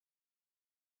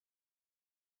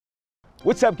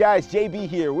What's up guys, JB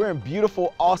here. We're in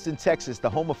beautiful Austin, Texas, the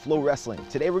home of FloWrestling.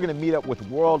 Today we're gonna meet up with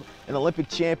world and Olympic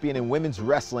champion in women's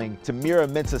wrestling, Tamyra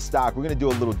Mensah Stock. We're gonna do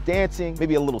a little dancing,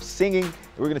 maybe a little singing. And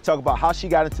we're gonna talk about how she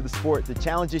got into the sport, the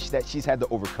challenges that she's had to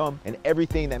overcome, and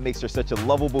everything that makes her such a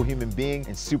lovable human being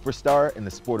and superstar in the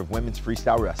sport of women's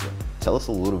freestyle wrestling. Tell us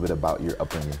a little bit about your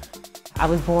upbringing. I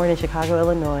was born in Chicago,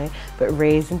 Illinois, but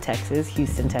raised in Texas,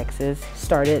 Houston, Texas.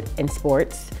 Started in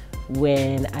sports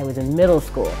when I was in middle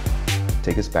school.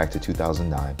 Take us back to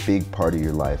 2009. Big part of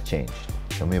your life changed.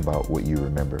 Tell me about what you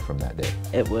remember from that day.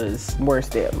 It was the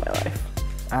worst day of my life.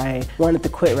 I wanted to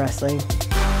quit wrestling.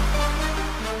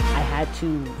 I had to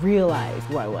realize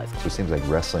who I was. So it seems like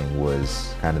wrestling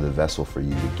was kind of the vessel for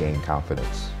you to gain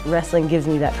confidence. Wrestling gives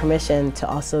me that permission to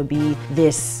also be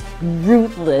this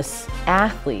ruthless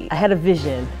athlete. I had a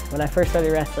vision when I first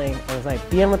started wrestling. I was like,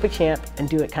 be an Olympic champ and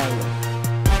do it kindly.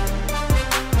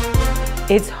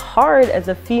 It's hard as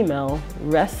a female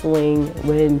wrestling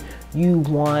when you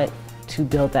want to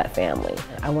build that family.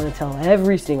 I want to tell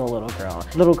every single little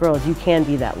girls, you can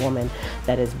be that woman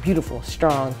that is beautiful,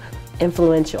 strong,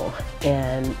 influential,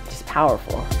 and just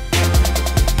powerful.